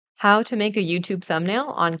How to make a YouTube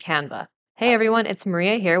thumbnail on Canva. Hey everyone, it's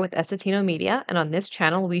Maria here with Essetino Media, and on this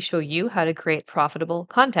channel we show you how to create profitable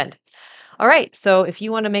content. All right, so if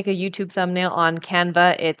you want to make a YouTube thumbnail on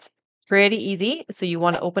Canva, it's pretty easy. So you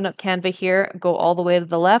want to open up Canva here, go all the way to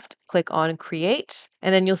the left, click on create,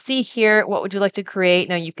 and then you'll see here what would you like to create.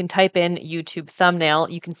 Now you can type in YouTube thumbnail.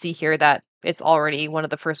 You can see here that it's already one of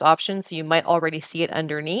the first options, so you might already see it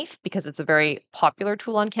underneath because it's a very popular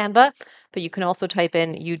tool on Canva, but you can also type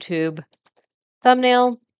in YouTube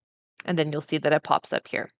thumbnail and then you'll see that it pops up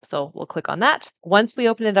here. So we'll click on that. Once we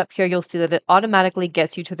open it up here, you'll see that it automatically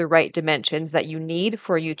gets you to the right dimensions that you need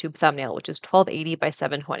for a YouTube thumbnail, which is 1280 by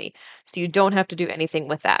 720. So you don't have to do anything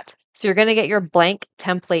with that. So you're going to get your blank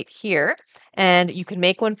template here, and you can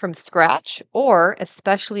make one from scratch, or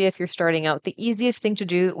especially if you're starting out, the easiest thing to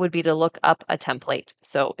do would be to look up a template.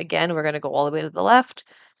 So again, we're going to go all the way to the left,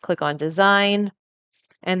 click on design,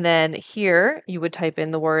 and then here you would type in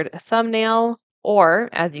the word thumbnail, or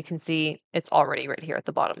as you can see, it's already right here at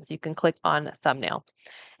the bottom. So you can click on thumbnail.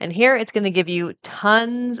 And here it's going to give you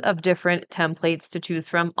tons of different templates to choose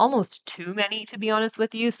from, almost too many to be honest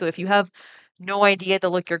with you. So if you have no idea the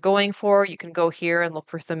look you're going for, you can go here and look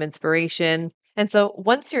for some inspiration. And so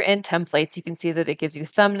once you're in templates, you can see that it gives you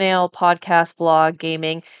thumbnail, podcast, blog,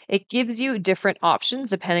 gaming. It gives you different options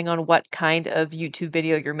depending on what kind of YouTube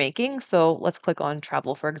video you're making. So let's click on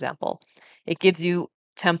travel, for example. It gives you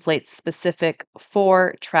templates specific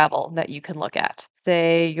for travel that you can look at.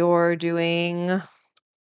 Say you're doing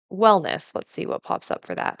wellness. Let's see what pops up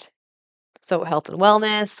for that. So health and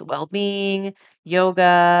wellness, well-being,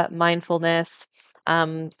 yoga, mindfulness.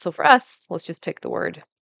 So for us, let's just pick the word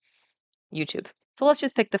YouTube. So let's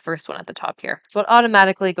just pick the first one at the top here. So it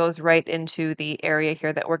automatically goes right into the area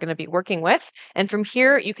here that we're going to be working with. And from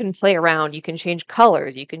here, you can play around. You can change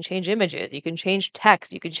colors. You can change images. You can change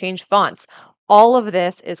text. You can change fonts. All of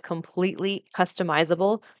this is completely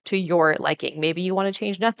customizable to your liking. Maybe you want to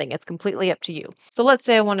change nothing. It's completely up to you. So let's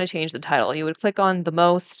say I want to change the title. You would click on the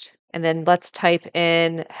most, and then let's type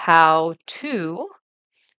in how to,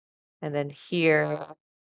 and then here,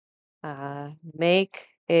 make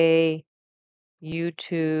a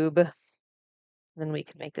YouTube. Then we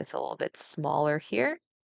can make this a little bit smaller here.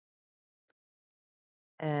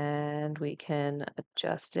 And we can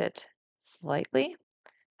adjust it slightly.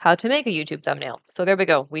 How to make a YouTube thumbnail. So there we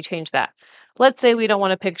go. We changed that. Let's say we don't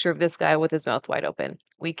want a picture of this guy with his mouth wide open.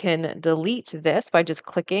 We can delete this by just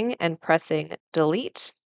clicking and pressing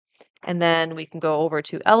delete. And then we can go over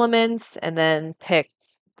to elements and then pick,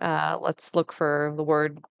 let's look for the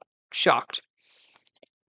word shocked.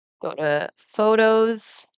 Go to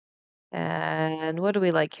photos. And what do we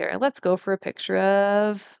like here? Let's go for a picture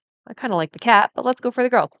of, I kind of like the cat, but let's go for the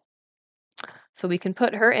girl. So we can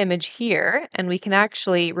put her image here and we can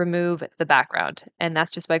actually remove the background. And that's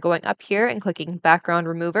just by going up here and clicking background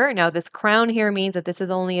remover. Now this crown here means that this is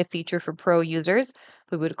only a feature for pro users.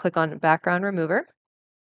 We would click on background remover.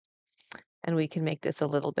 And we can make this a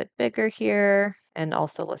little bit bigger here. And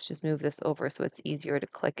also let's just move this over so it's easier to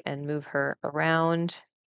click and move her around.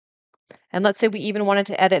 And let's say we even wanted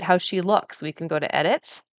to edit how she looks. We can go to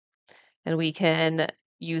edit and we can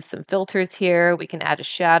use some filters here. We can add a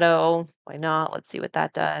shadow. Why not? Let's see what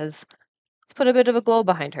that does. Let's put a bit of a glow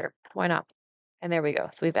behind her. Why not? And there we go.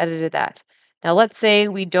 So we've edited that. Now let's say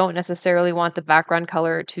we don't necessarily want the background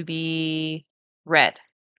color to be red.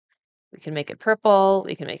 We can make it purple.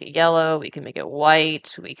 We can make it yellow. We can make it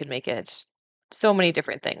white. We can make it so many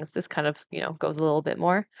different things. This kind of, goes a little bit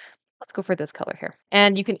more. Let's go for this color here.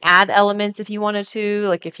 And you can add elements if you wanted to,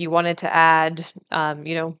 like if you wanted to add,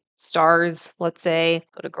 stars, let's say,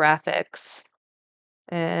 go to graphics.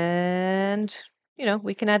 And,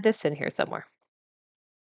 we can add this in here somewhere.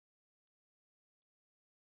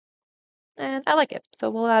 And I like it. So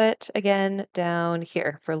we'll add it again down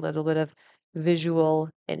here for a little bit of visual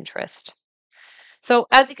interest. So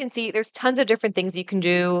as you can see, there's tons of different things you can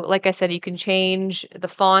do. Like I said, you can change the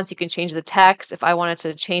fonts, you can change the text. If I wanted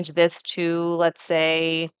to change this to, let's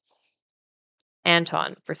say,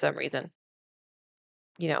 Anton for some reason,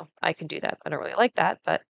 I can do that. I don't really like that,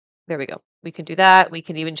 but there we go. We can do that. We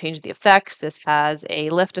can even change the effects. This has a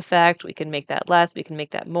lift effect. We can make that less. We can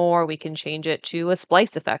make that more. We can change it to a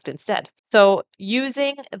splice effect instead. So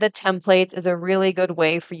using the templates is a really good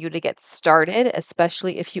way for you to get started,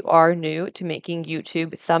 especially if you are new to making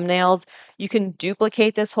YouTube thumbnails. You can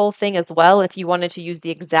duplicate this whole thing as well. If you wanted to use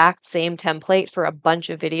the exact same template for a bunch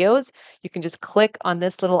of videos, you can just click on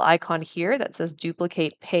this little icon here that says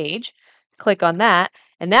duplicate page. click on that.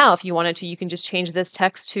 And now, if you wanted to, you can just change this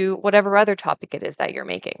text to whatever other topic it is that you're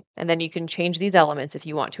making. And then you can change these elements if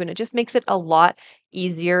you want to. And it just makes it a lot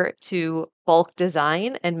easier to bulk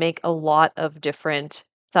design and make a lot of different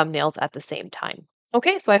thumbnails at the same time.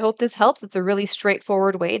 Okay, so I hope this helps. It's a really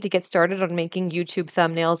straightforward way to get started on making YouTube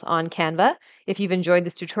thumbnails on Canva. If you've enjoyed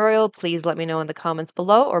this tutorial, please let me know in the comments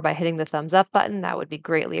below or by hitting the thumbs up button. That would be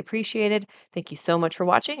greatly appreciated. Thank you so much for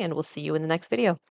watching, and we'll see you in the next video.